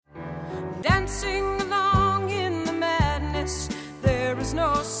dancing along in the madness. There is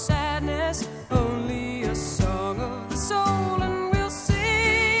no sadness, only a song of the soul, and we'll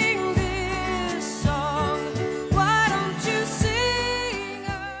sing this song. Why don't you sing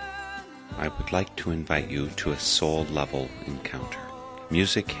along? I would like to invite you to a soul-level encounter.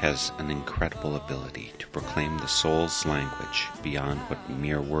 Music has an incredible ability to proclaim the soul's language beyond what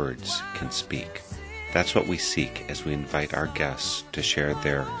mere words can speak. That's what we seek as we invite our guests to share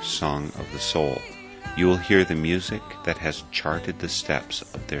their song of the soul. You will hear the music that has charted the steps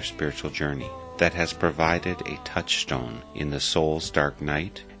of their spiritual journey, that has provided a touchstone in the soul's dark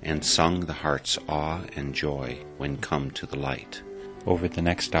night and sung the heart's awe and joy when come to the light. Over the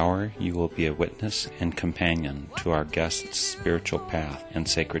next hour, you will be a witness and companion to our guests' spiritual path and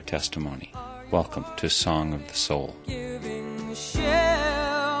sacred testimony. Welcome to Song of the Soul. Giving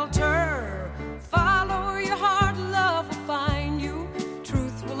shelter, follow your heart, love will find you,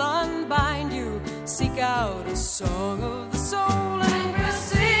 truth will unbind you, seek out a song of the soul, and we'll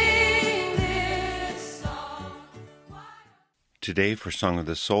sing this song. Today for Song of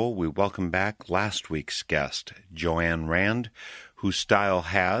the Soul, we welcome back last week's guest, Joanne Rand, whose style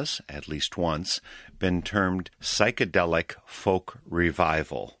has, at least once, been termed psychedelic folk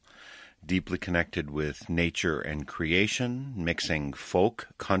revival. Deeply connected with nature and creation, mixing folk,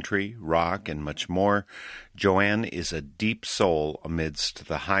 country, rock, and much more, Joanne is a deep soul amidst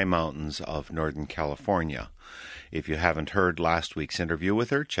the high mountains of Northern California. If you haven't heard last week's interview with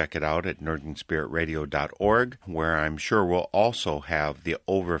her, check it out at northernspiritradio.org, where I'm sure we'll also have the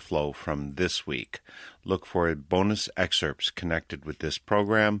overflow from this week. Look for bonus excerpts connected with this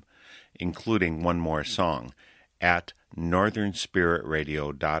program, including one more song, at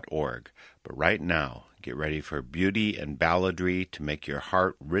northernspiritradio.org. But right now, get ready for beauty and balladry to make your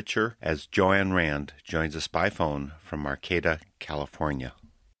heart richer as Joanne Rand joins us by phone from Arcata, California.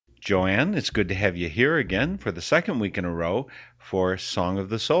 Joanne, it's good to have you here again for the second week in a row for Song of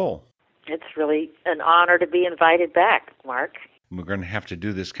the Soul. It's really an honor to be invited back, Mark. We're going to have to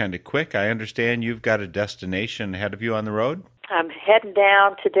do this kind of quick. I understand you've got a destination ahead of you on the road? I'm heading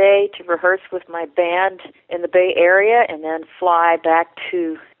down today to rehearse with my band in the Bay Area and then fly back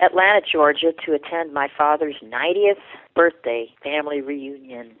to Atlanta, Georgia to attend my father's 90th birthday family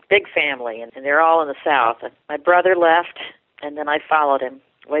reunion. Big family, and they're all in the South. My brother left, and then I followed him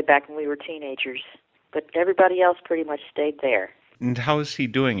way back when we were teenagers. But everybody else pretty much stayed there. And how is he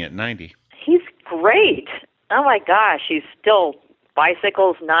doing at 90? He's great. Oh, my gosh, he's still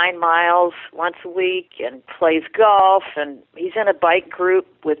bicycles 9 miles once a week and plays golf, and he's in a bike group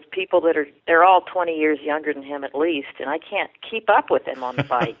with people they're all 20 years younger than him at least, and I can't keep up with him on the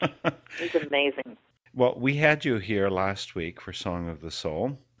bike. He's amazing. Well, we had you here last week for Song of the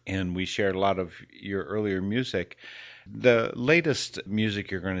Soul, and we shared a lot of your earlier music. The latest music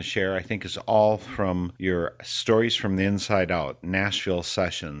you're going to share, I think, is all from your Stories from the Inside Out, Nashville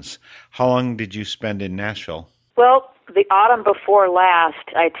sessions. How long did you spend in Nashville? Well, the autumn before last,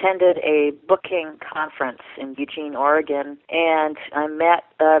 I attended a booking conference in Eugene, Oregon, and I met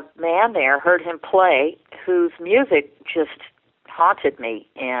a man there, heard him play, whose music just haunted me,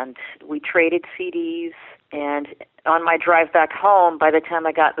 and we traded CDs, and on my drive back home, by the time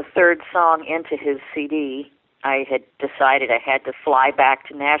I got the third song into his CD, I had decided I had to fly back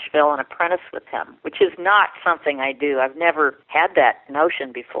to Nashville and apprentice with him, which is not something I do. I've never had that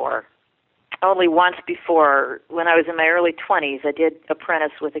notion before. Only once before, when I was in my early 20s, I did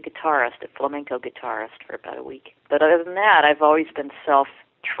apprentice with a guitarist, a flamenco guitarist, for about a week. But other than that, I've always been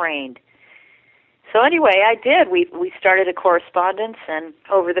self-trained. So anyway, I did. We started a correspondence, and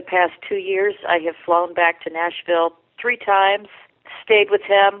over the past 2 years, I have flown back to Nashville 3 times, stayed with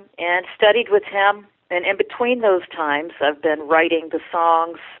him, and studied with him. And in between those times, I've been writing the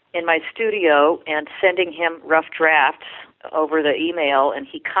songs in my studio and sending him rough drafts over the email, and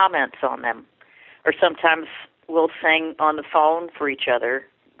he comments on them. Or sometimes we'll sing on the phone for each other.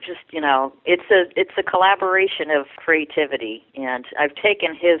 Just, it's a collaboration of creativity, and I've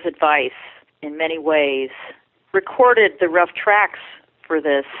taken his advice in many ways, recorded the rough tracks for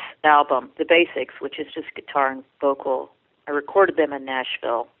this album, The Basics, which is just guitar and vocal. I recorded them in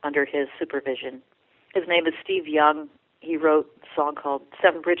Nashville under his supervision. His name is Steve Young. He wrote a song called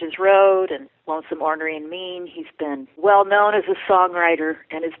Seven Bridges Road and Lonesome, Ornery, and Mean. He's been well known as a songwriter,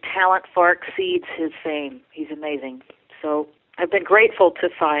 and his talent far exceeds his fame. He's amazing. So I've been grateful to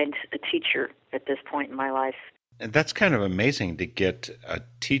find a teacher at this point in my life. And that's kind of amazing to get a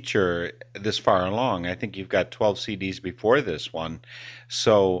teacher this far along. I think you've got 12 CDs before this one.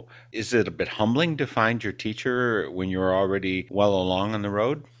 So is it a bit humbling to find your teacher when you're already well along on the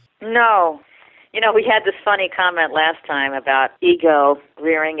road? No. We had this funny comment last time about ego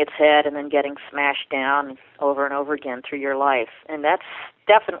rearing its head and then getting smashed down over and over again through your life. And that's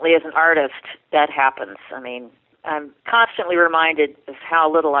definitely, as an artist, that happens. I mean, I'm constantly reminded of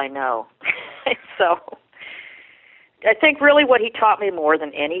how little I know. So I think really what he taught me more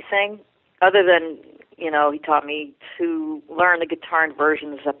than anything, other than, he taught me to learn the guitar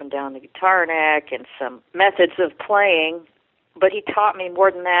inversions up and down the guitar neck and some methods of playing. But he taught me more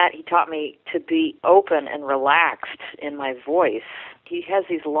than that. He taught me to be open and relaxed in my voice. He has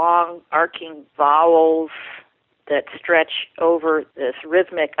these long, arcing vowels that stretch over this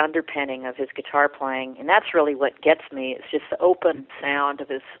rhythmic underpinning of his guitar playing, and that's really what gets me. It's just the open sound of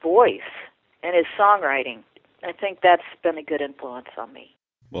his voice and his songwriting. I think that's been a good influence on me.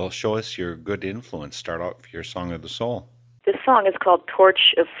 Well, show us your good influence. Start out with your Song of the Soul. This song is called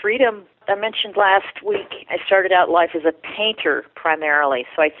Torch of Freedom. I mentioned last week I started out life as a painter primarily,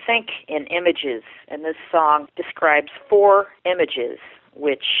 so I think in images, and this song describes 4 images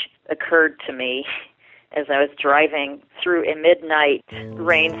which occurred to me as I was driving through a midnight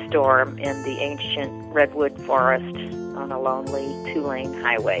rainstorm in the ancient redwood forest on a lonely 2-lane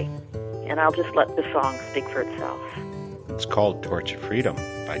highway. And I'll just let the song speak for itself. It's called Torch of Freedom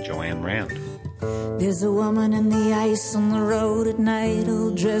by Joanne Rand. There's a woman in the ice on the road at night,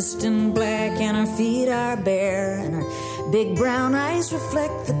 all dressed in black, and her feet are bare, and her big brown eyes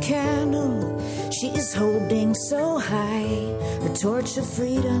reflect the candle she is holding so high, her torch of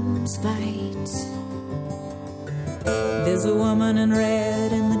freedom's fight. There's a woman in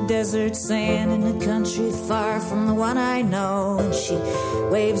red in the desert sand in a country far from the one I know, and she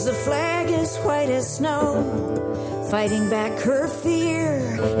waves a flag as white as snow, fighting back her fear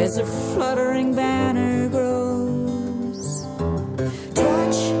as her fluttering banner grows.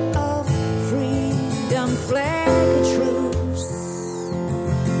 Torch of freedom, flag of truce.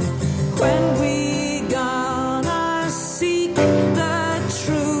 When we gonna seek the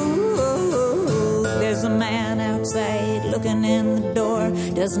truth? There's a man outside looking in the door,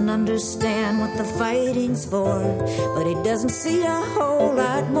 doesn't understand what the fighting's for, but he doesn't see a whole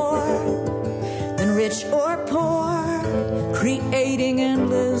lot more than rich or poor, creating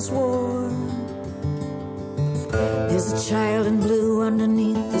endless war. There's a child in blue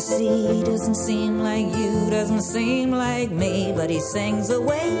underneath the sea, doesn't seem like you, doesn't seem like me, but he sings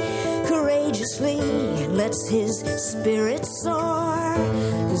away courageously and lets his spirit soar,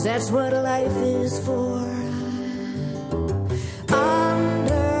 'cause that's what life is for.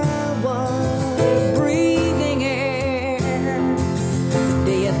 Underwater, breathing air,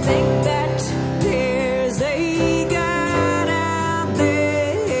 do you think that there's a God out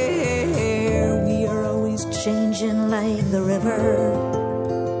there? We are always changing like the river,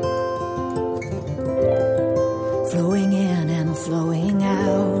 flowing in and flowing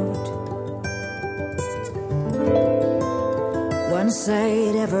out. One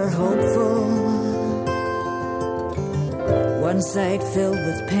side ever hopeful, one side filled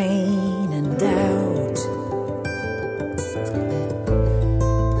with pain and doubt.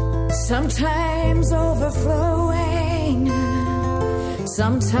 Sometimes overflowing,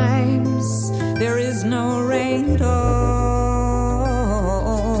 sometimes there is no rain at all.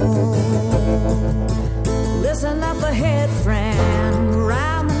 Listen up ahead, friend,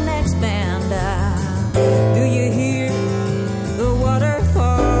 round the next bend. Do you hear the waterfall?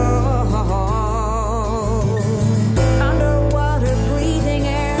 Underwater, breathing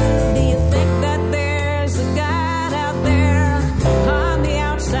air. Do you think that there's a God out there on the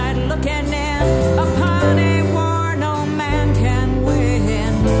outside looking in upon a war no man can win?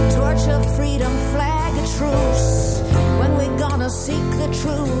 Torch of freedom, flag of truce. When we gonna seek the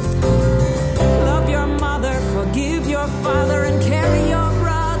truth? Love your mother, forgive your father, and carry your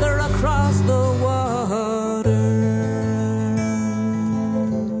brother across the water.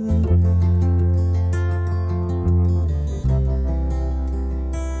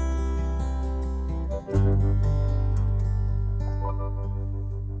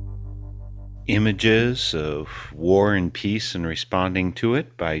 Images of War and Peace and Responding to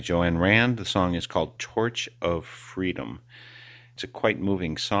It by Joanne Rand. The song is called Torch of Freedom. It's a quite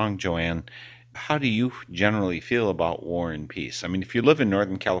moving song, Joanne. How do you generally feel about war and peace? I mean, if you live in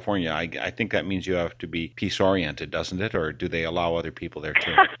Northern California, I think that means you have to be peace-oriented, doesn't it? Or do they allow other people there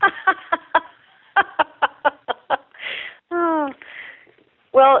too?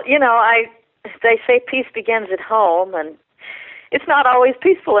 Well, they say peace begins at home, and it's not always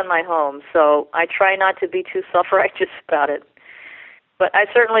peaceful in my home, so I try not to be too self-righteous about it. But I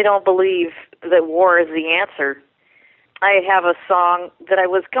certainly don't believe that war is the answer. I have a song that I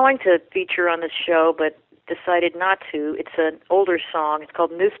was going to feature on this show, but decided not to. It's an older song. It's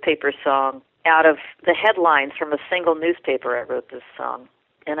called Newspaper Song, out of the headlines from a single newspaper. I wrote this song.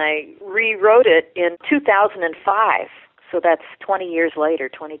 And I rewrote it in 2005. So that's 20 years later,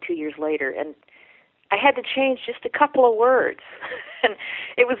 22 years later. And I had to change just a couple of words. And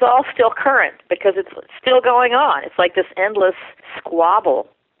it was all still current because it's still going on. It's like this endless squabble.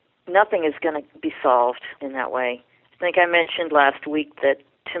 Nothing is going to be solved in that way. I think I mentioned last week that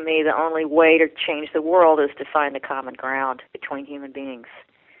to me the only way to change the world is to find the common ground between human beings.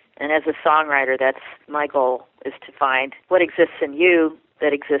 And as a songwriter, that's my goal, is to find what exists in you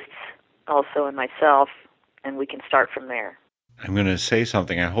that exists also in myself, and we can start from there. I'm going to say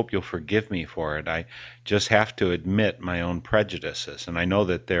something. I hope you'll forgive me for it. I just have to admit my own prejudices, and I know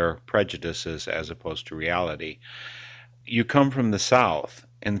that they're prejudices as opposed to reality. You come from the South,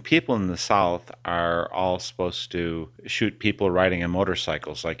 and the people in the South are all supposed to shoot people riding on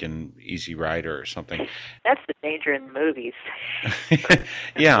motorcycles, like in Easy Rider or something. That's the danger in movies.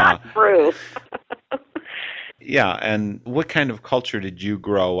 Yeah. Not true. Yeah, and what kind of culture did you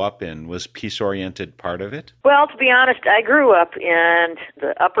grow up in? Was peace-oriented part of it? Well, to be honest, I grew up in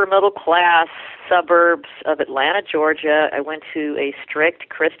the upper middle class suburbs of Atlanta, Georgia. I went to a strict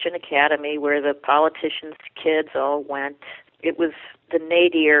Christian academy where the politicians' kids all went. It was the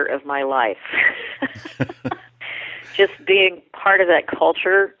nadir of my life. Just being part of that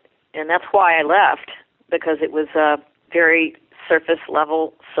culture, and that's why I left, because it was very surface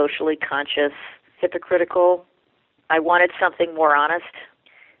level, socially conscious, hypocritical. I wanted something more honest.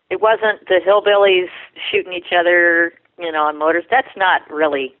 It wasn't the hillbillies shooting each other, on motors. That's not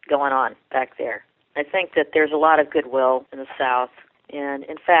really going on back there. I think that there's a lot of goodwill in the South. And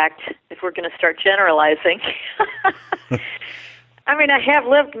in fact, if we're going to start generalizing, I mean, I have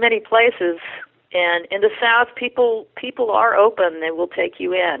lived many places, and in the South, people are open. They will take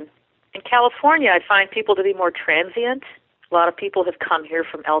you in. In California, I find people to be more transient. A lot of people have come here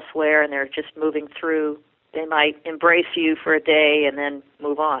from elsewhere, and they're just moving through. They might embrace you for a day and then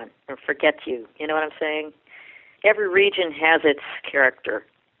move on or forget you. You know what I'm saying? Every region has its character.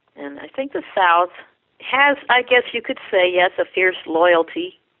 And I think the South has, I guess you could say, yes, a fierce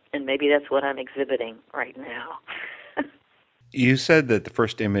loyalty, and maybe that's what I'm exhibiting right now. You said that the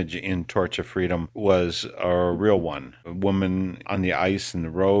first image in Torch of Freedom was a real one. A woman on the ice in the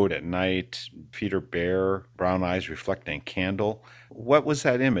road at night, feet are bare, brown eyes reflecting a candle. What was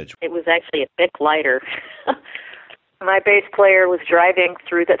that image? It was actually a Bic lighter. My bass player was driving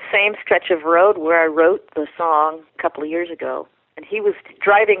through that same stretch of road where I wrote the song a couple of years ago. And he was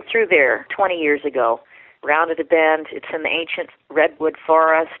driving through there 20 years ago. Rounded a bend. It's in the ancient redwood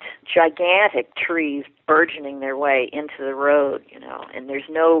forest. Gigantic trees burgeoning their way into the road, and there's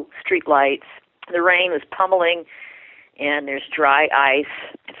no street lights. The rain was pummeling, and there's dry ice.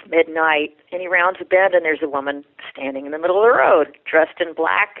 It's midnight, and he rounds a bend, and there's a woman standing in the middle of the road, dressed in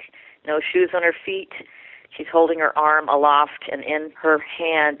black, no shoes on her feet. She's holding her arm aloft, and in her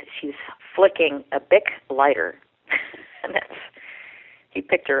hand, she's flicking a Bic lighter. And he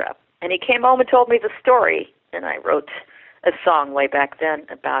picked her up. And he came home and told me the story, and I wrote a song way back then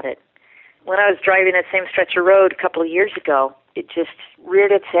about it. When I was driving that same stretch of road a couple of years ago, it just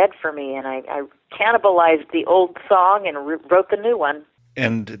reared its head for me, and I cannibalized the old song and wrote the new one.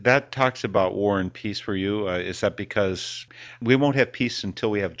 And that talks about war and peace for you. Is that because we won't have peace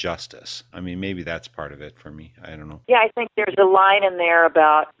until we have justice? I mean, maybe that's part of it for me. I don't know. Yeah, I think there's a line in there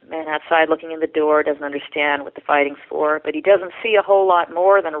about man outside looking in the door, doesn't understand what the fighting's for, but he doesn't see a whole lot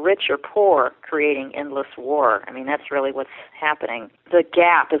more than rich or poor creating endless war. I mean, that's really what's happening. The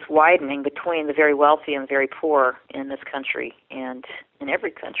gap is widening between the very wealthy and very poor in this country and in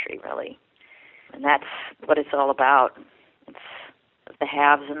every country, really. And that's what it's all about. It's the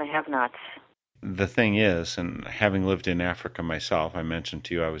haves and the have-nots. The thing is, and having lived in Africa myself, I mentioned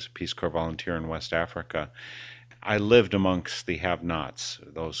to you I was a Peace Corps volunteer in West Africa. I lived amongst the have-nots,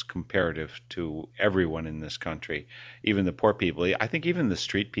 those comparative to everyone in this country, even the poor people. I think even the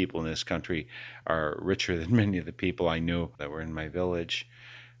street people in this country are richer than many of the people I knew that were in my village.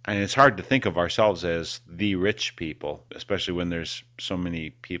 And it's hard to think of ourselves as the rich people, especially when there's so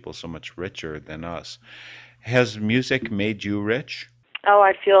many people so much richer than us. Has music made you rich? Oh,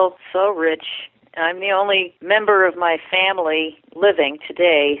 I feel so rich. I'm the only member of my family living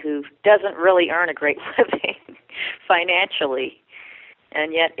today who doesn't really earn a great living financially.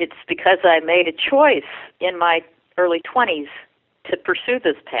 And yet it's because I made a choice in my early 20s to pursue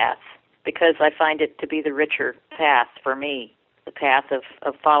this path, because I find it to be the richer path for me, the path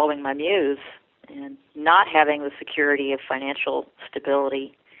of following my muse and not having the security of financial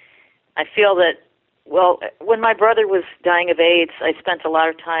stability. I feel that Well, when my brother was dying of AIDS, I spent a lot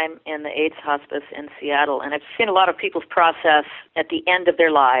of time in the AIDS hospice in Seattle, and I've seen a lot of people's process at the end of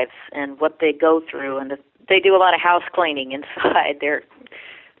their lives and what they go through, and they do a lot of house cleaning inside their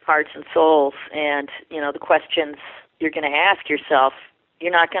hearts and souls, and, the questions you're going to ask yourself,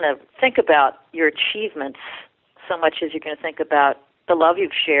 you're not going to think about your achievements so much as you're going to think about the love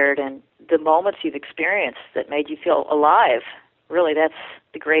you've shared and the moments you've experienced that made you feel alive. Really, that's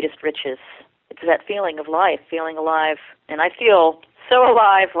the greatest riches. It's that feeling of life, feeling alive. And I feel so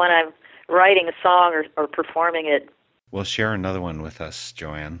alive when I'm writing a song or performing it. Well, share another one with us,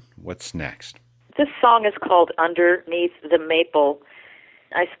 Joanne. What's next? This song is called Underneath the Maple.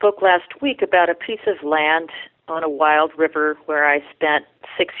 I spoke last week about a piece of land on a wild river where I spent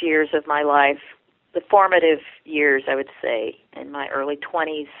 6 years of my life, the formative years, I would say, in my early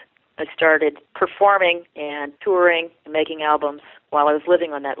 20s. I started performing and touring and making albums while I was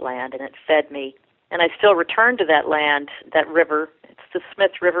living on that land, and it fed me. And I still return to that land, that river. It's the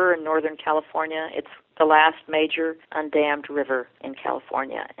Smith River in Northern California. It's the last major undammed river in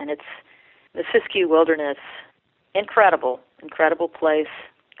California, and it's the Siskiyou Wilderness. Incredible, incredible place.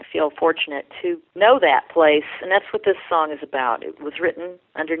 I feel fortunate to know that place, and that's what this song is about. It was written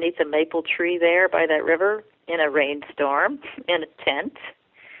underneath a maple tree there by that river in a rainstorm in a tent.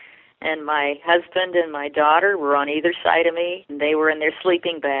 And my husband and my daughter were on either side of me, and they were in their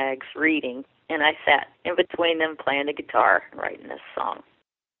sleeping bags reading. And I sat in between them playing the guitar and writing this song.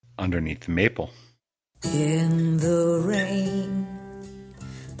 Underneath the Maple. In the rain,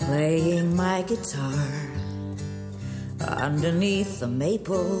 playing my guitar underneath the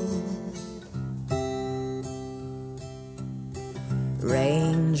maple.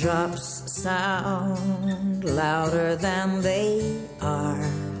 Raindrops sound louder than they are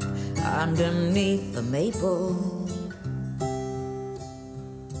underneath the maple.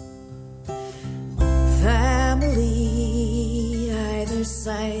 Family either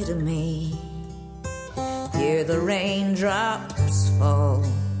side of me, hear the raindrops fall.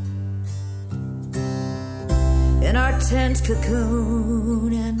 In our tent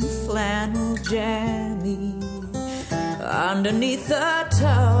cocoon and flannel jammy underneath the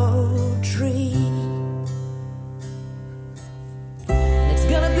tall tree. And it's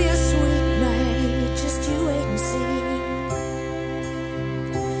gonna be a sweet night, just you wait and see,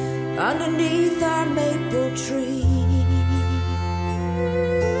 underneath our maple tree.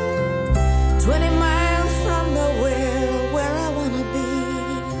 20 miles from nowhere, where I wanna be,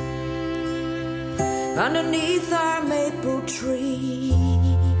 underneath our maple tree.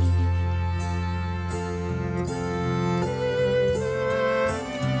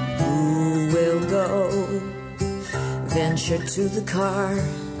 Who will go, venture to the car,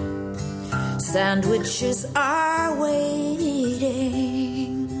 sandwiches are waiting.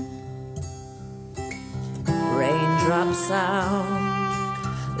 Raindrops sound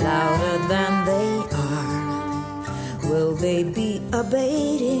louder than they are, will they be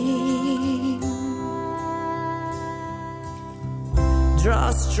abating?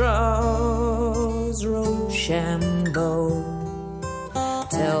 Draw straws, Rochambeau,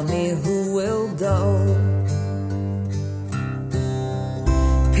 tell me who will go.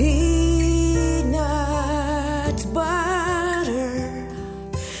 Peanut butter,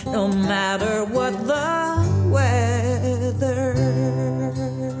 no matter what the weather.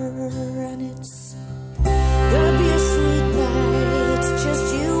 And it's gonna be a sweet night, just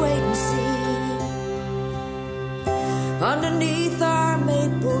you wait and see, underneath our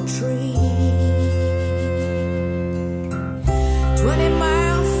maple tree. 20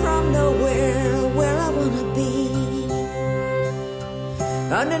 miles from nowhere, where I wanna be,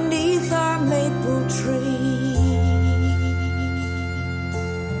 underneath our maple tree.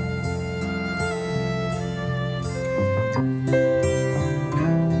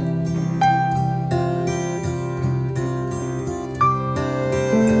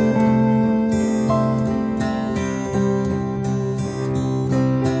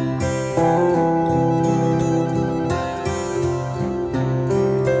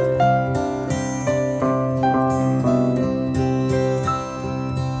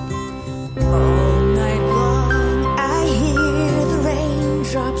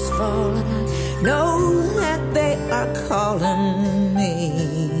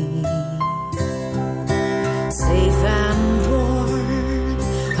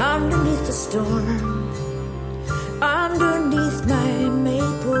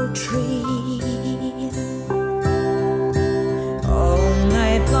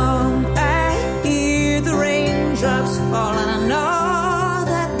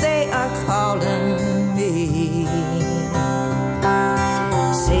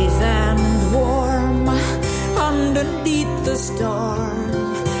 Safe and warm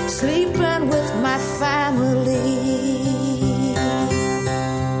storm, sleeping with my family.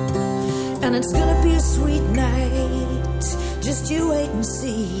 And it's gonna be a sweet night, just you wait and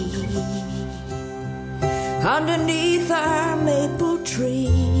see. Underneath our maple tree,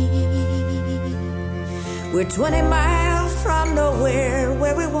 we're 20 miles from nowhere,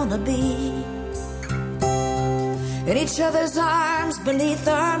 where we wanna be. In each other's arms beneath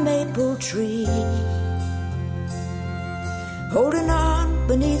our maple tree, holding on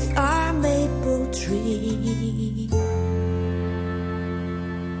beneath our maple tree.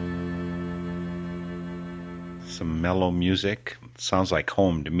 Some mellow music, sounds like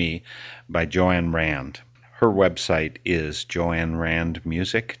home to me, by Joanne Rand. Her website is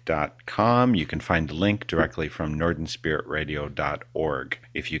joannerandmusic.com. You can find the link directly from northernspiritradio.org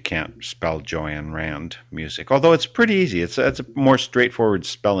if you can't spell Joanne Rand music. Although it's pretty easy. It's a more straightforward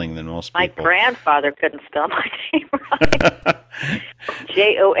spelling than most people. My grandfather couldn't spell my name right.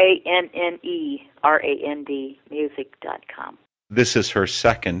 JoanneRand music.com. This is her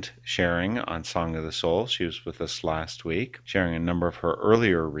second sharing on Song of the Soul. She was with us last week, sharing a number of her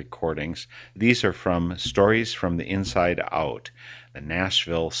earlier recordings. These are from Stories from the Inside Out, the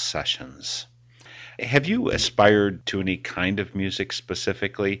Nashville Sessions. Have you aspired to any kind of music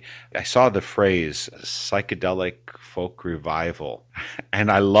specifically? I saw the phrase psychedelic folk revival,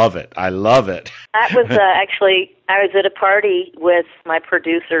 and I love it. I love it. That was actually, I was at a party with my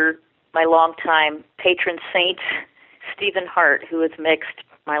producer, my longtime patron saint, Stephen Hart, who has mixed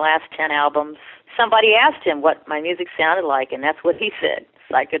my last 10 albums. Somebody asked him what my music sounded like, and that's what he said,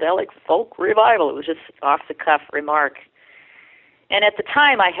 psychedelic folk revival. It was just off-the-cuff remark. And at the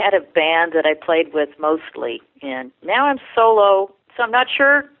time, I had a band that I played with mostly, and now I'm solo, so I'm not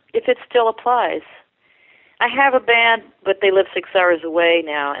sure if it still applies. I have a band, but they live 6 hours away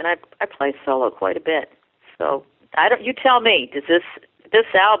now, and I play solo quite a bit. So you tell me, does this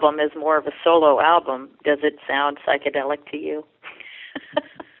album is more of a solo album. Does it sound psychedelic to you?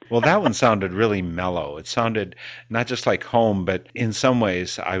 Well, that one sounded really mellow. It sounded not just like home, but in some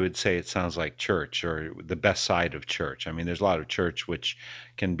ways I would say it sounds like church, or the best side of church. I mean, there's a lot of church which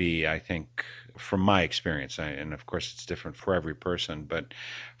can be, I think, from my experience, and of course it's different for every person, but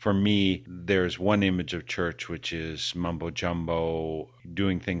for me, there's one image of church which is mumbo-jumbo,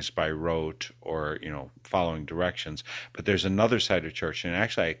 doing things by rote, or, following directions. But there's another side of church, and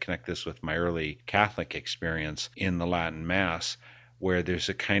actually I connect this with my early Catholic experience in the Latin Mass, where there's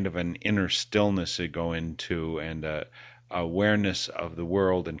a kind of an inner stillness to go into, and a awareness of the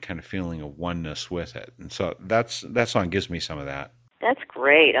world, and kind of feeling a oneness with it. And so that song gives me some of that. That's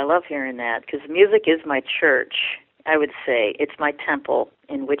great. I love hearing that, because music is my church, I would say. It's my temple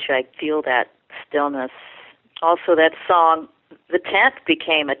in which I feel that stillness. Also, that song, The Tent,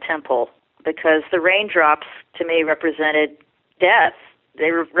 became a temple, because the raindrops to me represented death.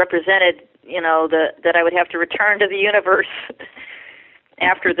 They represented, that I would have to return to the universe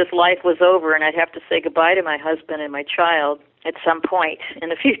after this life was over, and I'd have to say goodbye to my husband and my child at some point in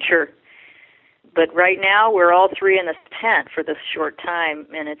the future. But right now, we're all three in this tent for this short time,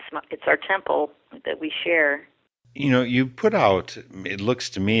 and it's our temple that we share. You put out, it looks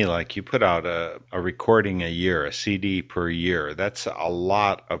to me like you put out a recording a year, a CD per year. That's a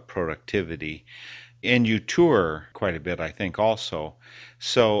lot of productivity. And you tour quite a bit, I think, also.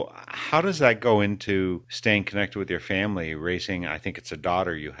 So how does that go into staying connected with your family, raising, I think it's a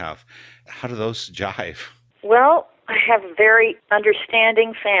daughter you have? How do those jive? Well, I have a very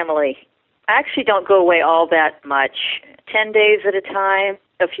understanding family. I actually don't go away all that much. 10 days at a time,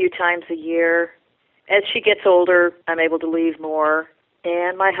 a few times a year. As she gets older, I'm able to leave more.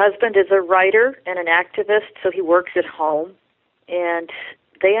 And my husband is a writer and an activist, so he works at home. And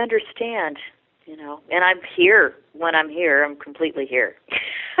they understand, And I'm here when I'm here. I'm completely here.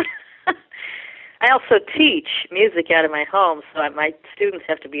 I also teach music out of my home, so my students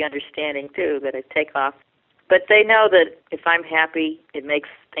have to be understanding, too, that I take off. But they know that if I'm happy, it makes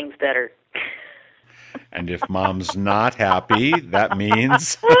things better. And if Mom's not happy, that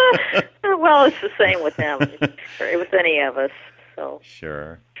means... Well, it's the same with them, or with any of us. So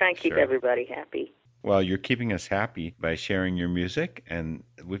sure. Try and keep everybody happy. Well, you're keeping us happy by sharing your music, and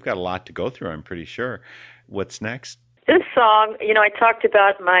we've got a lot to go through, I'm pretty sure. What's next? This song, I talked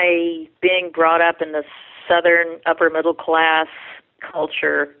about my being brought up in the southern upper middle class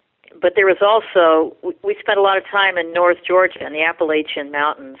culture, but there was also, we spent a lot of time in North Georgia in the Appalachian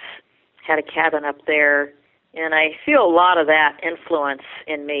Mountains, had a cabin up there, and I feel a lot of that influence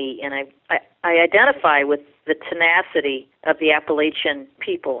in me, and I identify with the tenacity of the Appalachian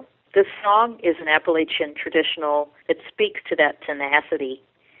people. This song is an Appalachian traditional that speaks to that tenacity.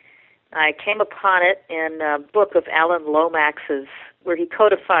 I came upon it in a book of Alan Lomax's, where he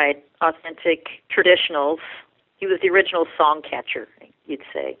codified authentic traditionals. He was the original song catcher, you'd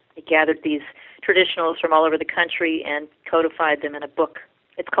say. He gathered these traditionals from all over the country and codified them in a book.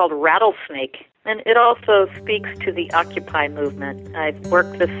 It's called Rattlesnake, and it also speaks to the Occupy movement. I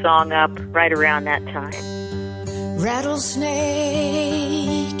worked this song up right around that time.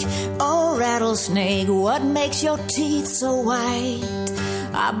 Rattlesnake, oh rattlesnake, what makes your teeth so white?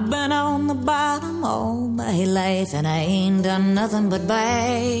 I've been on the bottom all my life, and I ain't done nothing but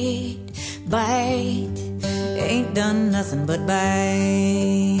bite. Ain't done nothing but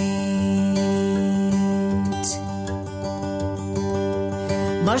bite.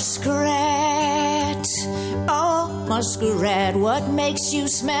 Muskrat, oh muskrat, what makes you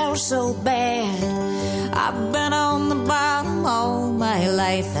smell so bad? I've been on the bottom all my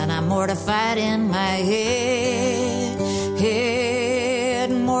life, and I'm mortified in my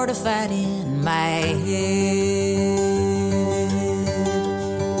head, mortified in my head.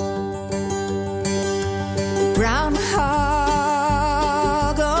 Groundhog,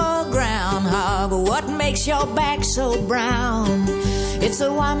 oh groundhog, what makes your back so brown? It's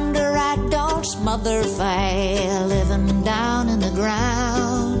a wonder I don't smother fire living down in the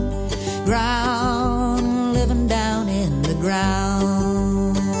ground, living down in the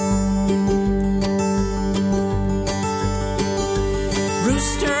ground.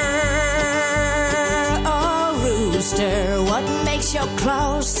 Rooster, oh rooster, what makes your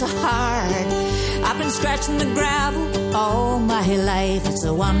claws so hard? I've been scratching the gravel all my life. It's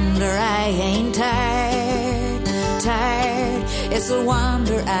a wonder I ain't tired. It's a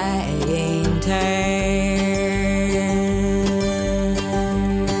wonder I ain't tired.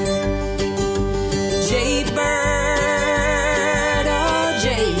 Jaybird, oh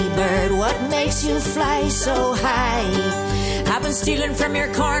jaybird, what makes you fly so high? I've been stealing from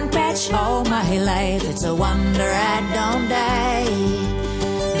your corn patch all my life. It's a wonder I don't die.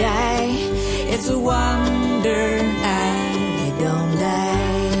 It's a wonder I don't die.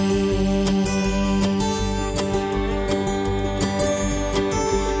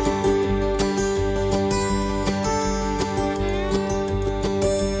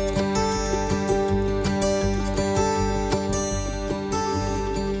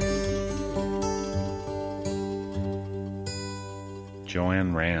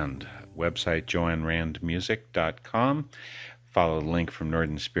 Joanne Rand, website joannerandmusic.com. Follow the link from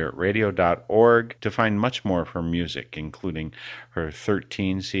northernspiritradio.org to find much more of her music, including her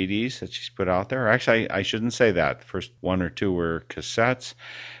 13 CDs that she's put out there. Actually, I shouldn't say that. First one or two were cassettes,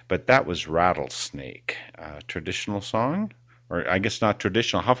 but that was Rattlesnake, a traditional song, or I guess not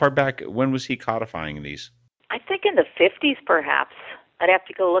traditional. How far back, when was he codifying these? I think in the 50s, perhaps. I'd have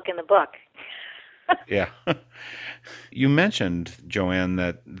to go look in the book. Yeah. You mentioned, Joanne,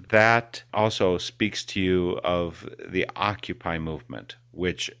 that also speaks to you of the Occupy movement,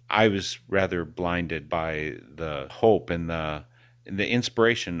 which I was rather blinded by the hope and the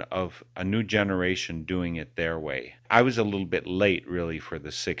inspiration of a new generation doing it their way. I was a little bit late, really, for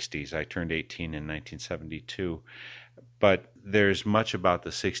the 60s. I turned 18 in 1972. But there's much about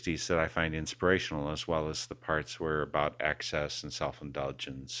the 60s that I find inspirational, as well as the parts were about excess and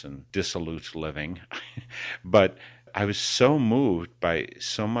self-indulgence and dissolute living. But I was so moved by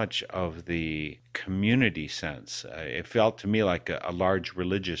so much of the community sense. It felt to me like a large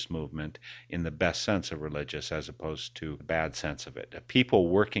religious movement in the best sense of religious, as opposed to the bad sense of it. People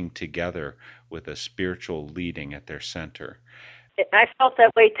working together with a spiritual leading at their center. I felt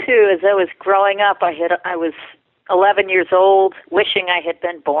that way, too. As I was growing up, I was 11 years old, wishing I had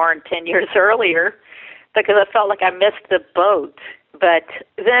been born 10 years earlier, because I felt like I missed the boat. But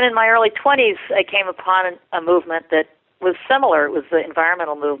then in my early 20s, I came upon a movement that was similar. It was the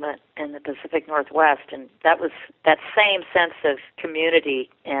environmental movement in the Pacific Northwest, and that was that same sense of community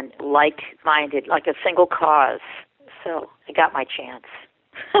and like-minded, like a single cause. So I got my chance.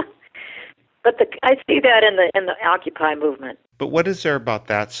 But I see that in the Occupy movement. But what is there about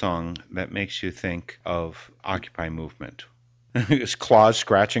that song that makes you think of Occupy movement? Is claws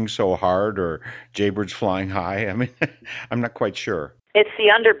scratching so hard, or jaybirds flying high? I mean, I'm not quite sure. It's the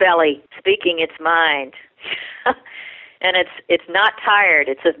underbelly speaking its mind. And it's not tired.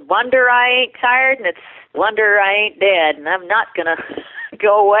 It's a wonder I ain't tired, and it's wonder I ain't dead, and I'm not going to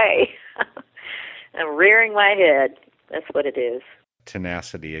go away. I'm rearing my head. That's what it is.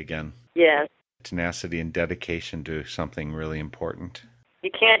 Tenacity again. Yes. Tenacity and dedication to something really important.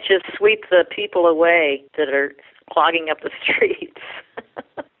 You can't just sweep the people away that are clogging up the streets.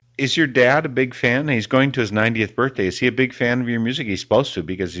 Is your dad a big fan? He's going to his 90th birthday. Is he a big fan of your music? He's supposed to,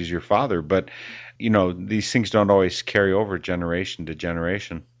 because he's your father. But, you know, these things don't always carry over generation to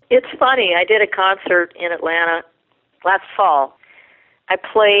generation. It's funny. I did a concert in Atlanta last fall. I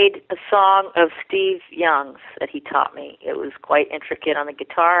played a song of Steve Young's that he taught me. It was quite intricate on the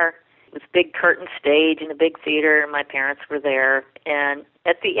guitar. It was a big curtain stage in a big theater, and my parents were there. And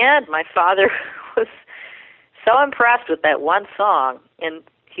at the end, my father was so impressed with that one song, and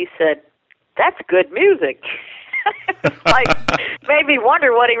he said, "That's good music." Like, made me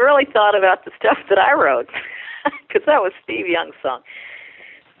wonder what he really thought about the stuff that I wrote, because that was Steve Young's song.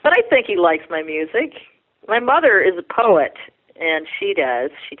 But I think he likes my music. My mother is a poet, and she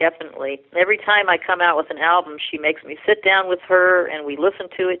does. She definitely. Every time I come out with an album, she makes me sit down with her, and we listen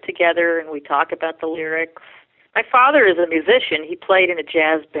to it together, and we talk about the lyrics. My father is a musician. He played in a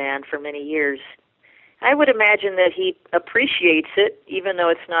jazz band for many years. I would imagine that he appreciates it, even though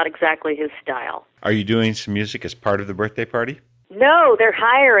it's not exactly his style. Are you doing some music as part of the birthday party? No, they're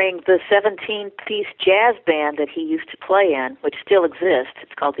hiring the 17-piece jazz band that he used to play in, which still exists.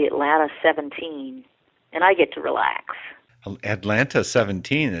 It's called the Atlanta 17, and I get to relax. Atlanta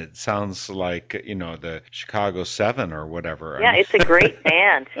 17, it sounds like, the Chicago 7 or whatever. Yeah, it's a great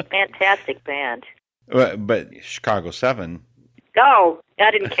band. Fantastic band. But Chicago 7... Oh,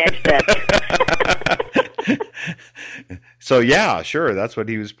 I didn't catch that. So, yeah, sure, that's what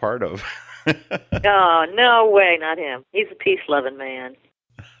he was part of. Oh, no way, not him. He's a peace-loving man.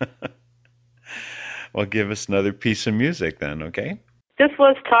 Well, give us another piece of music then, okay? This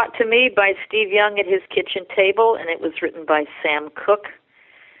was taught to me by Steve Young at his kitchen table, and it was written by Sam Cooke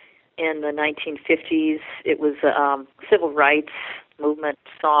in the 1950s. It was a civil rights movement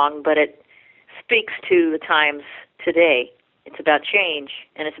song, but it speaks to the times today. It's about change,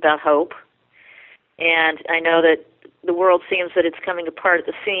 and it's about hope. And I know that the world seems that it's coming apart at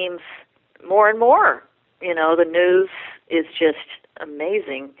the seams more and more. The news is just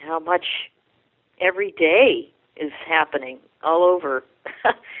amazing how much every day is happening all over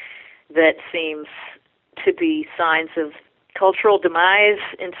that seems to be signs of cultural demise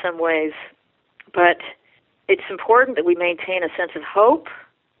in some ways. But it's important that we maintain a sense of hope,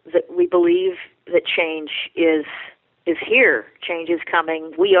 that we believe that change is here. Change is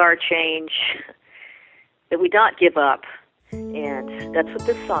coming. We are change. That we not give up. And that's what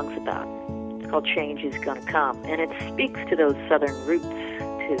this song's about. It's called Change is Gonna Come. And it speaks to those southern roots,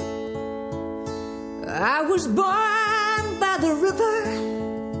 too. I was born by the river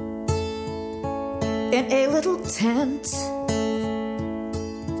in a little tent.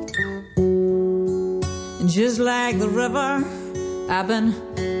 Just like the river, I've been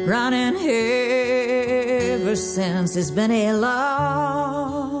running ever since. It's been a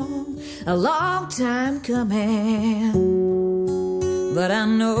long time coming, but I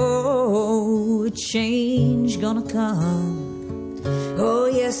know a change gonna come. Oh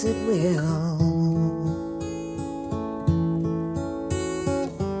yes it will.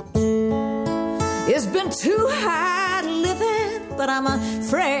 It's been too hard living, but I'm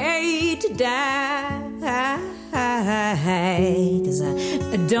afraid to die, 'cause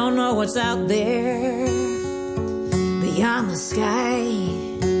I don't know what's out there beyond the sky.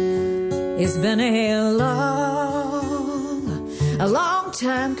 It's been a long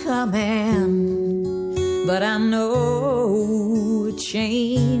time coming, but I know a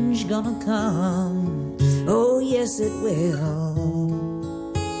change gonna come. Oh yes it will.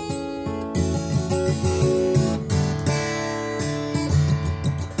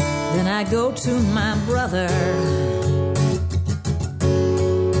 Then I go to my brother,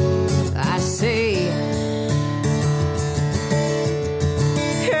 I say,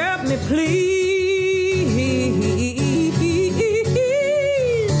 help me please.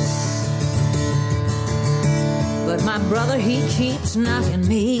 But my brother, he keeps knocking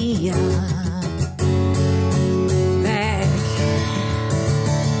me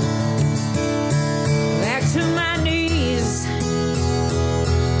back to my knees.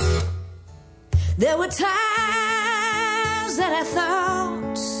 There were times that I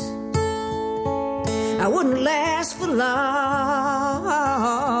thought I wouldn't last for long,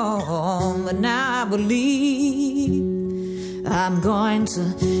 but now I believe I'm going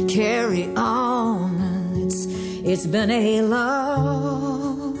to carry on. It's been a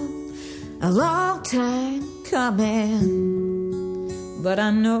long time coming, but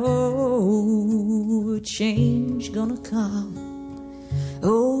I know a change gonna come.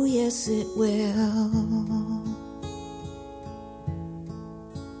 Oh, yes, it will.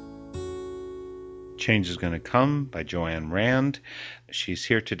 Change is Gonna Come by Joanne Rand. She's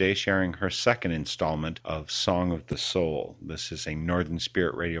here today sharing her second installment of Song of the Soul. This is a Northern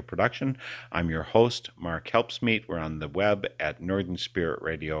Spirit Radio production. I'm your host, Mark Helpsmeet. We're on the web at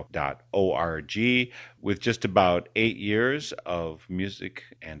northernspiritradio.org with just about 8 years of music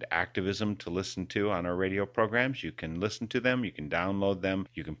and activism to listen to on our radio programs. You can listen to them, you can download them,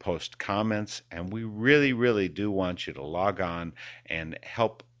 you can post comments, and we really, really do want you to log on and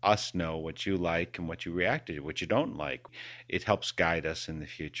help us know what you like and what you react to, what you don't like. It helps guide us in the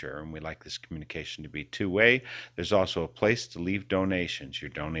future, and we like this communication to be two-way. There's also a place to leave donations. Your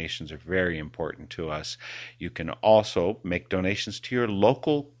donations are very important to us. You can also make donations to your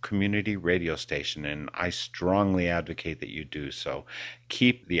local community radio station, and I strongly advocate that you do so.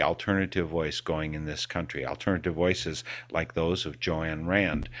 Keep the alternative voice going in this country. Alternative voices like those of Joanne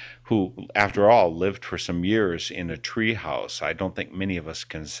Rand, who, after all, lived for some years in a tree house. I don't think many of us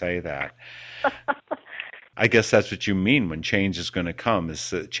can say that. I guess that's what you mean when change is going to come.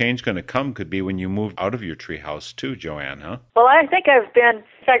 Is change going to come could be when you move out of your tree house too, Joanne, huh? Well, I think I've been,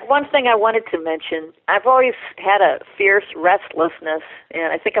 in fact, one thing I wanted to mention, I've always had a fierce restlessness,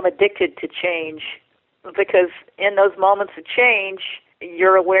 and I think I'm addicted to change, because in those moments of change,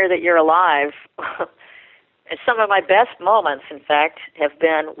 you're aware that you're alive. And some of my best moments, in fact, have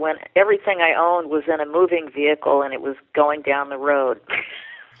been when everything I owned was in a moving vehicle and it was going down the road.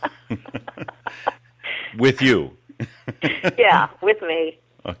 With you? Yeah, with me.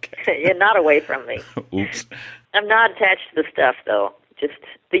 Okay. And not away from me. Oops. I'm not attached to the stuff, though. Just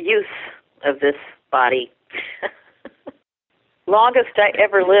the use of this body. Longest I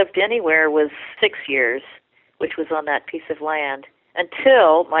ever lived anywhere was 6 years, which was on that piece of land,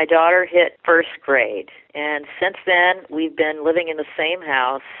 until my daughter hit first grade. And since then, we've been living in the same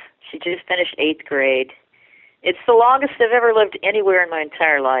house. She just finished 8th grade. It's the longest I've ever lived anywhere in my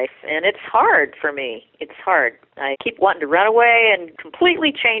entire life, and it's hard for me. It's hard. I keep wanting to run away, and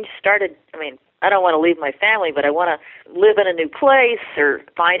completely change started. I mean, I don't want to leave my family, but I want to live in a new place or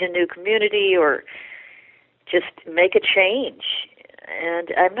find a new community or just make a change.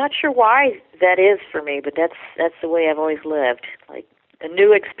 And I'm not sure why that is for me, but that's the way I've always lived, like a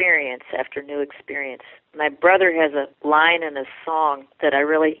new experience after new experience. My brother has a line in a song that I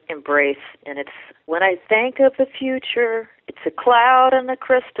really embrace, and it's, when I think of the future, it's a cloud and a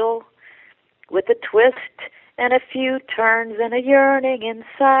crystal with a twist and a few turns and a yearning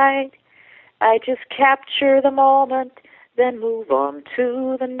inside. I just capture the moment, then move on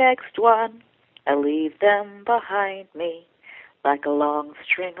to the next one. I leave them behind me like a long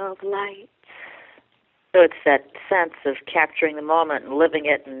string of lights. So it's that sense of capturing the moment and living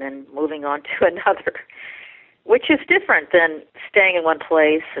it and then moving on to another, which is different than staying in one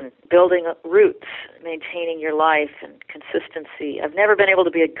place and building roots, maintaining your life and consistency. I've never been able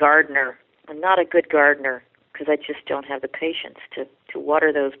to be a gardener. I'm not a good gardener because I just don't have the patience to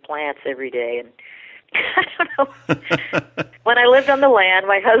water those plants every day. And I don't know. When I lived on the land,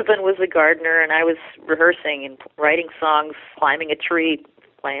 my husband was a gardener, and I was rehearsing and writing songs, climbing a tree,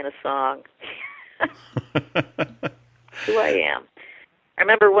 playing a song. Who I am. I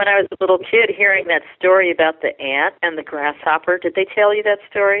remember when I was a little kid hearing that story about the ant and the grasshopper. Did they tell you that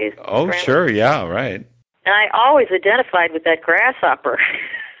story? Oh, Grandma? Sure, yeah, right. And I always identified with that grasshopper.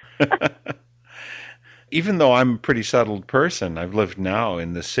 Even though I'm a pretty settled person, I've lived now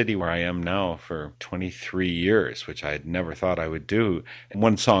in the city where I am now for 23 years, which I had never thought I would do. And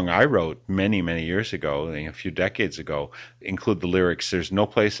one song I wrote many, many years ago, a few decades ago, include the lyrics, "There's no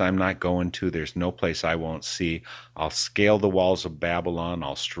place I'm not going to, there's no place I won't see. I'll scale the walls of Babylon,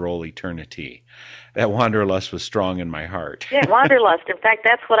 I'll stroll eternity." That wanderlust was strong in my heart. Yeah, wanderlust. In fact,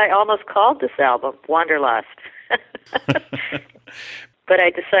 that's what I almost called this album, Wanderlust. But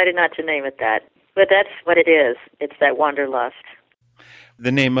I decided not to name it that. But that's what it is. It's that wanderlust. The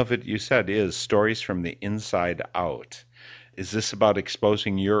name of it, you said, is Stories from the Inside Out. Is this about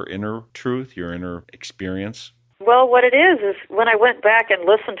exposing your inner truth, your inner experience? Well, what it is when I went back and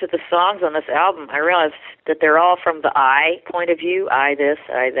listened to the songs on this album, I realized that they're all from the I point of view. I this,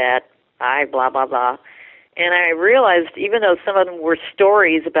 I that, I blah, blah, blah. And I realized even though some of them were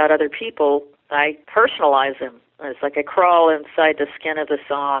stories about other people, I personalize them. It's like I crawl inside the skin of the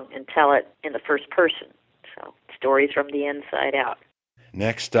song and tell it in the first person. So, stories from the inside out.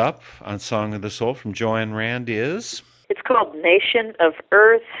 Next up on Song of the Soul from Joanne Rand is? It's called Nation of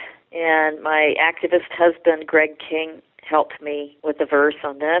Earth, and my activist husband, Greg King, helped me with the verse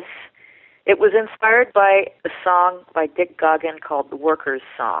on this. It was inspired by a song by Dick Goggin called The Workers'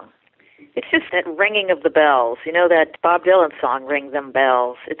 Song. It's just that ringing of the bells. You know that Bob Dylan song, Ring Them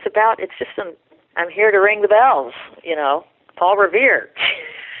Bells? It's just I'm here to ring the bells, Paul Revere.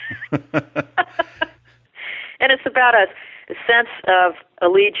 And it's about a the sense of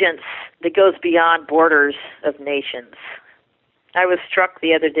allegiance that goes beyond borders of nations. I was struck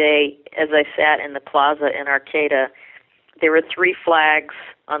the other day as I sat in the plaza in Arcata. There were 3 flags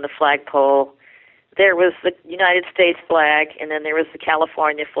on the flagpole. There was the United States flag, and then there was the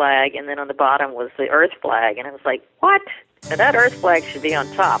California flag, and then on the bottom was the Earth flag. And I was like, what? Now that Earth flag should be on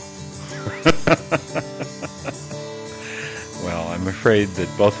top. Well, I'm afraid that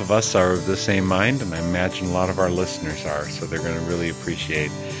both of us are of the same mind, and I imagine a lot of our listeners are, so they're going to really appreciate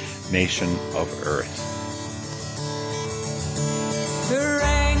Nation of Earth.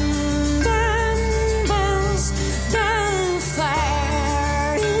 Ring them bells, the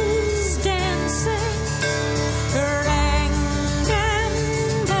fire is dancing. Ring them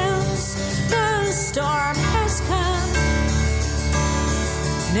bells, the storm has come.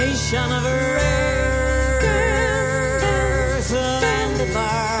 Nation of Earth, land of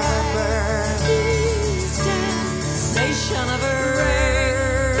our birth. Nation of Earth,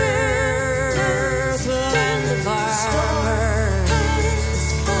 land of our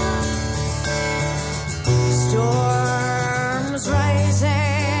storms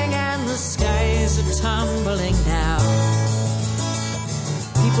rising and the skies are tumbling down.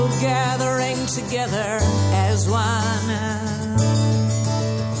 People gathering together as one.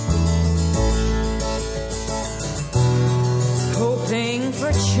 Hoping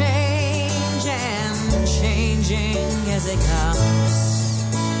for change and changing as it comes.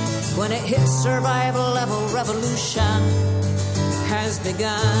 When it hits survival level, revolution has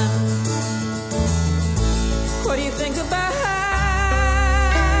begun. What do you think about?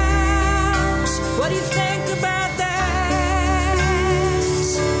 What do you think about that?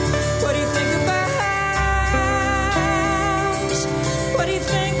 What do you think about? What do you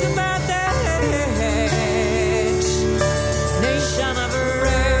think about that? Nation of Earth,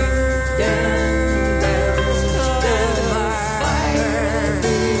 fire,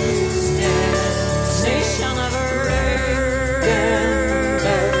 nation of Earth,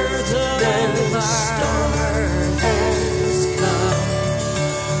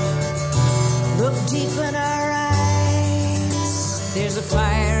 deep in our eyes, there's a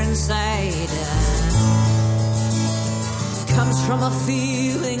fire inside us. Comes from a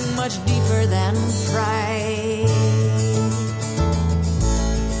feeling much deeper than pride.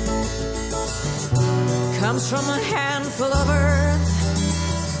 Comes from a handful of earth.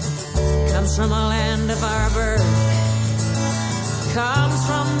 Comes from a land of our birth. Comes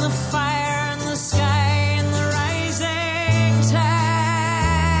from the fire in the sky and the rising tide.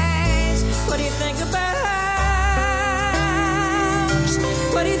 What do you think about?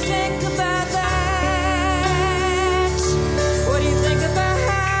 What do you think about that? What do you think about?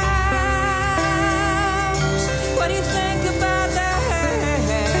 What do you think about that?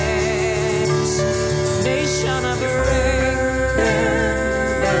 Nation of Earth,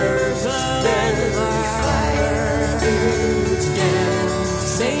 land of our fire,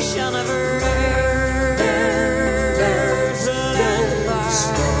 nation of Earth, land of our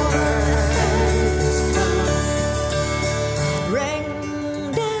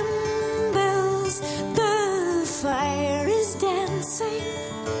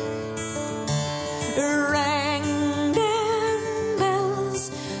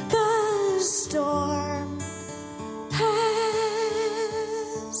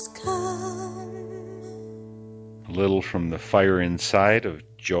A little from the Fire Inside of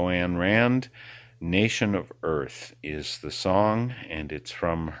Joanne Rand. Nation of Earth is the song, and it's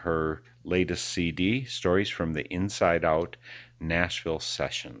from her latest CD, Stories from the Inside Out, Nashville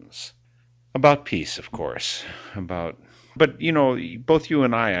Sessions. About peace, of course. But, you know, both you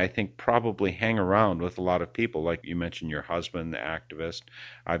and I think, probably hang around with a lot of people. Like you mentioned, your husband, the activist.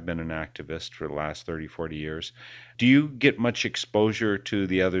 I've been an activist for the last 30, 40 years. Do you get much exposure to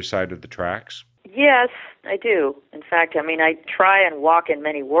the other side of the tracks? Yes, I do. In fact, I try and walk in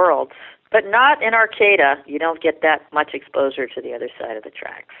many worlds, but not in Arcata. You don't get that much exposure to the other side of the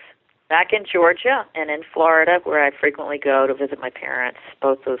tracks. Back in Georgia and in Florida, where I frequently go to visit my parents,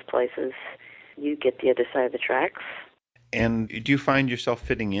 both those places, you get the other side of the tracks. And do you find yourself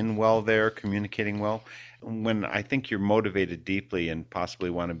fitting in well there, communicating well? When I think you're motivated deeply and possibly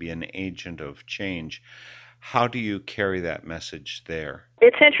want to be an agent of change, how do you carry that message there?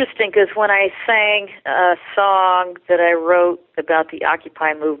 It's interesting because when I sang a song that I wrote about the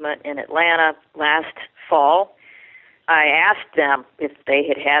Occupy movement in Atlanta last fall, I asked them if they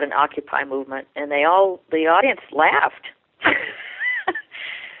had had an Occupy movement, and the audience laughed.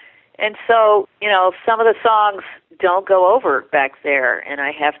 And so, some of the songs don't go over back there, and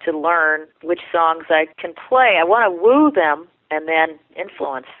I have to learn which songs I can play. I want to woo them and then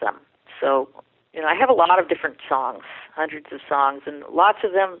influence them. So I have a lot of different songs, hundreds of songs, and lots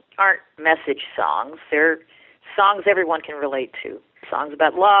of them aren't message songs. They're songs everyone can relate to. Songs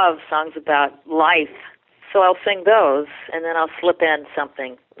about love, songs about life. So I'll sing those, and then I'll slip in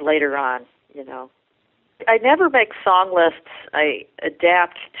something later on, I never make song lists. I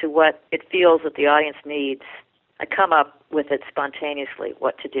adapt to what it feels that the audience needs. I come up with it spontaneously,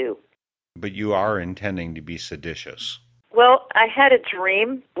 what to do. But you are intending to be seditious. Well, I had a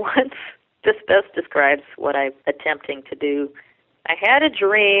dream once. This best describes what I'm attempting to do. I had a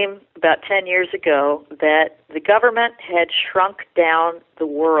dream about 10 years ago that the government had shrunk down the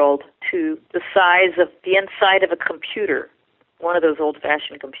world to the size of the inside of a computer, one of those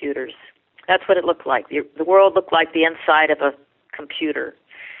old-fashioned computers. That's what it looked like. The world looked like the inside of a computer.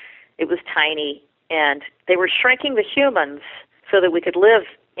 It was tiny, and they were shrinking the humans so that we could live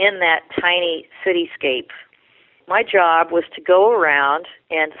in that tiny cityscape. My job was to go around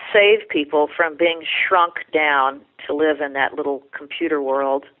and save people from being shrunk down to live in that little computer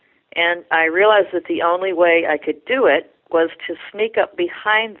world. And I realized that the only way I could do it was to sneak up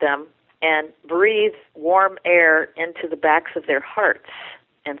behind them and breathe warm air into the backs of their hearts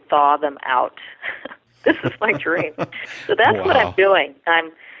and thaw them out. This is my dream. So that's what I'm doing.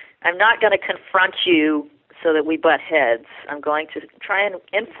 I'm not going to confront you so that we butt heads. I'm going to try and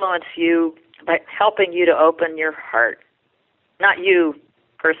influence you by helping you to open your heart. Not you,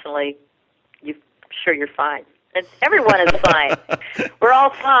 personally. Sure, you're fine. And everyone is fine. We're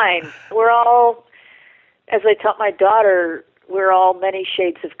all fine. We're all, as I taught my daughter, we're all many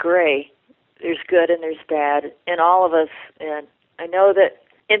shades of gray. There's good and there's bad in all of us. And I know that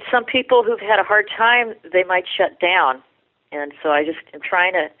in some people who've had a hard time, they might shut down. And so I just am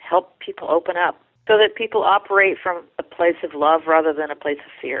trying to help people open up so that people operate from a place of love rather than a place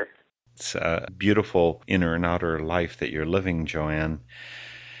of fear. It's a beautiful inner and outer life that you're living, Joanne.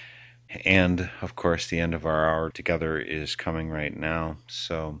 And, of course, the end of our hour together is coming right now.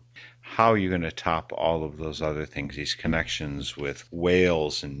 So how are you going to top all of those other things, these connections with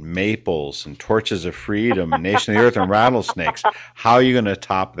whales and maples and torches of freedom and Nation of the Earth and rattlesnakes? How are you going to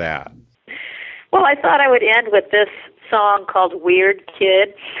top that? Well, I thought I would end with this song called Weird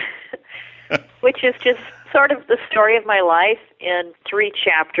Kid, which is just sort of the story of my life in 3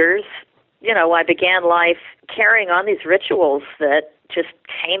 chapters. I began life carrying on these rituals that just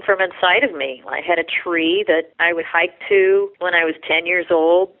came from inside of me. I had a tree that I would hike to when I was 10 years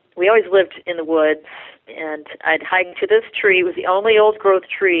old. We always lived in the woods, and I'd hike to this tree. It was the only old-growth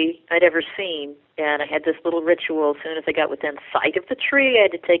tree I'd ever seen, and I had this little ritual. As soon as I got within sight of the tree, I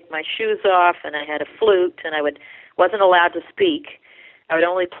had to take my shoes off, and I had a flute, and I wasn't allowed to speak. I would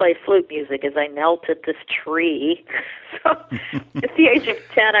only play flute music as I knelt at this tree. So at the age of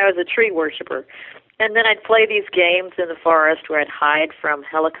 10, I was a tree worshiper. And then I'd play these games in the forest where I'd hide from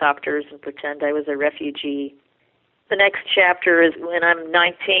helicopters and pretend I was a refugee. The next chapter is when I'm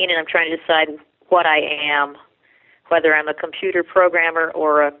 19 and I'm trying to decide what I am, whether I'm a computer programmer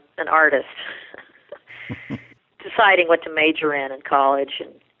or an artist. Deciding what to major in college.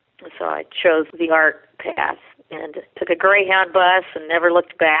 And so I chose the art path and took a Greyhound bus and never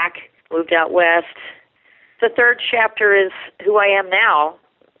looked back, moved out west. The third chapter is who I am now,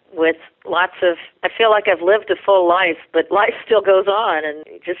 with lots of, I feel like I've lived a full life, but life still goes on, and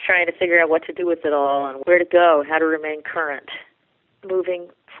just trying to figure out what to do with it all and where to go, how to remain current. Moving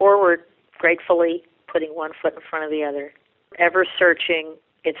forward, gratefully, putting one foot in front of the other. Ever searching,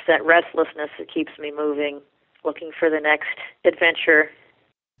 it's that restlessness that keeps me moving, looking for the next adventure.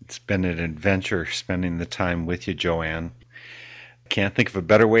 It's been an adventure spending the time with you, Joanne. Can't think of a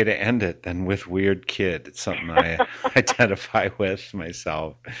better way to end it than with Weird Kid. It's something I identify with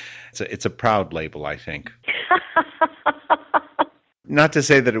myself. It's a proud label, I think. Not to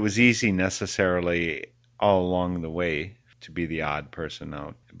say that it was easy necessarily all along the way to be the odd person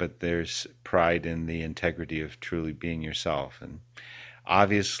out, but there's pride in the integrity of truly being yourself. And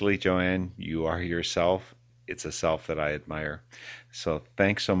obviously, Joanne, you are yourself. It's a self that I admire. So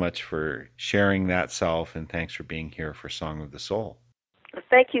thanks so much for sharing that self, and thanks for being here for Song of the Soul.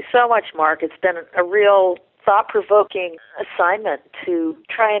 Thank you so much, Mark. It's been a real thought-provoking assignment to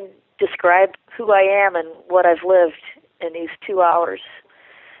try and describe who I am and what I've lived in these 2 hours.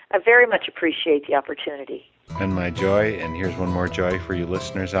 I very much appreciate the opportunity. And my joy, and here's one more joy for you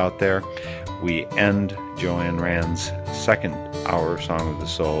listeners out there. We end Joanne Rand's second hour of Song of the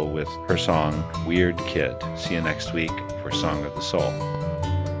Soul with her song, Weird Kid. See you next week for Song of the Soul.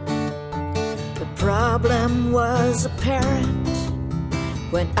 The problem was apparent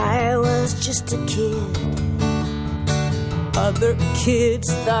when I was just a kid. Other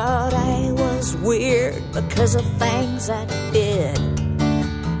kids thought I was weird because of things I did.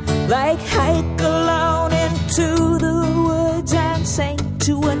 like hike alone into the woods and sing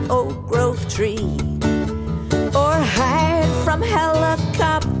to an old growth tree, or hide from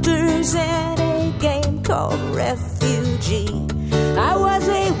helicopters in a game called Refugee. I was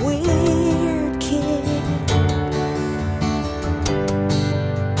a weird kid,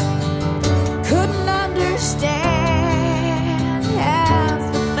 couldn't understand half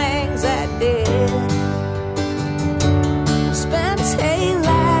the things I did. Spent a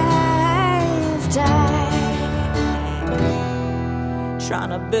lifetime trying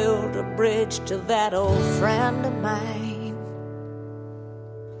to build a bridge to that old friend of mine,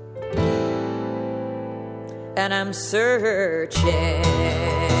 and I'm searching.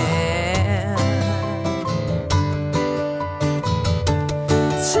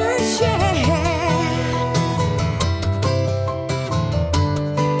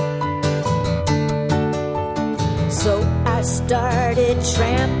 So I started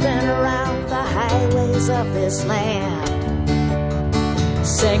tramping around the highways of this land,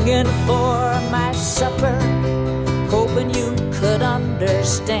 singing for my supper, hoping you could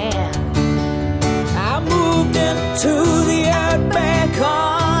understand. I moved into the outback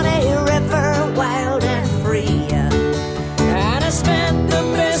on a river, wild and free, and I spent the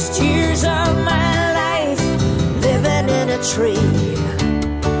best years of my life living in a tree.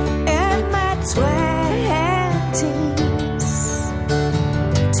 In my 20s,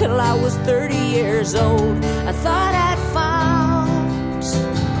 till I was 30 years old, I thought I'd found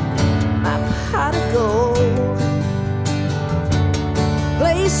my pot of gold,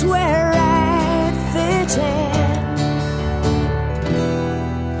 place where I'd fit in.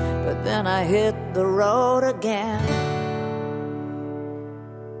 But then I hit the road again.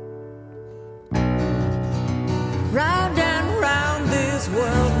 Round and round this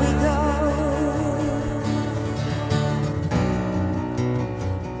world we go,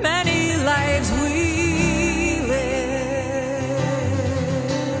 many lives we live.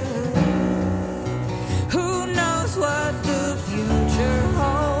 Who knows what the future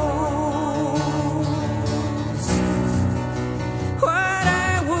holds? What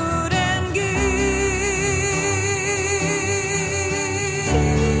I wouldn't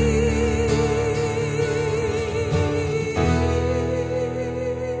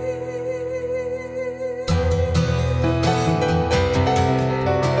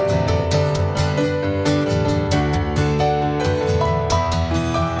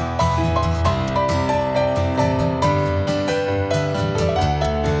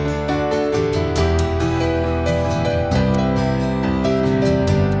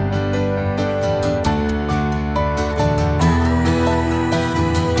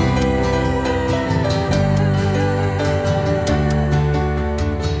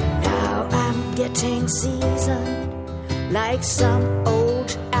like some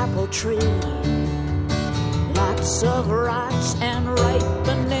old apple tree, lots of rocks and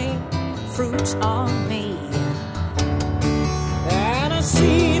ripening fruit on me, and I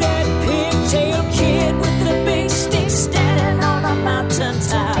see that pigtail kid with the big stick standing on a mountain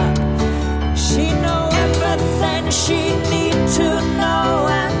top. She knows everything she needs to know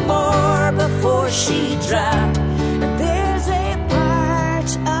and more before she drops. There's a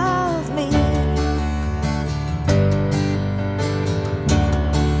part of me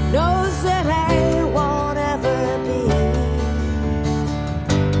knows that I won't ever be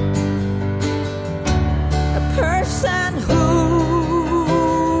a person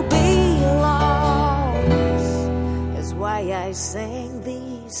who belongs. Is why I sing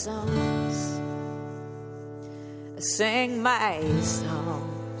these songs. I sing my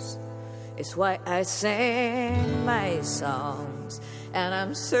songs. It's why I sing my songs. And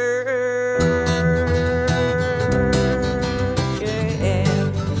I'm searching.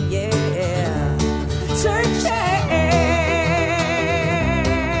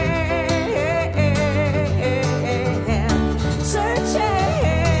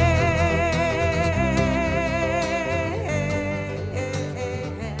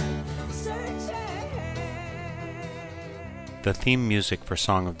 The theme music for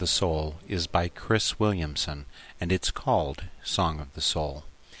Song of the Soul is by Chris Williamson, and it's called Song of the Soul.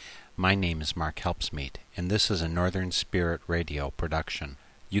 My name is Mark Helpsmeet, and this is a Northern Spirit Radio production.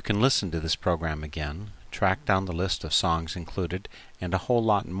 You can listen to this program again, track down the list of songs included, and a whole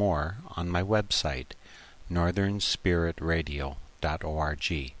lot more on my website,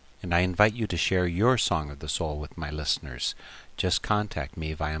 northernspiritradio.org. And I invite you to share your Song of the Soul with my listeners. Just contact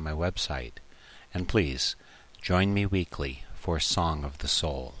me via my website. And please, join me weekly for Song of the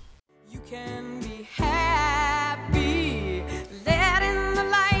Soul. You can be happy, let in the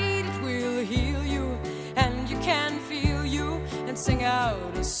light, it will heal you, and you can feel you and sing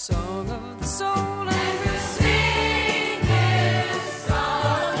out a song.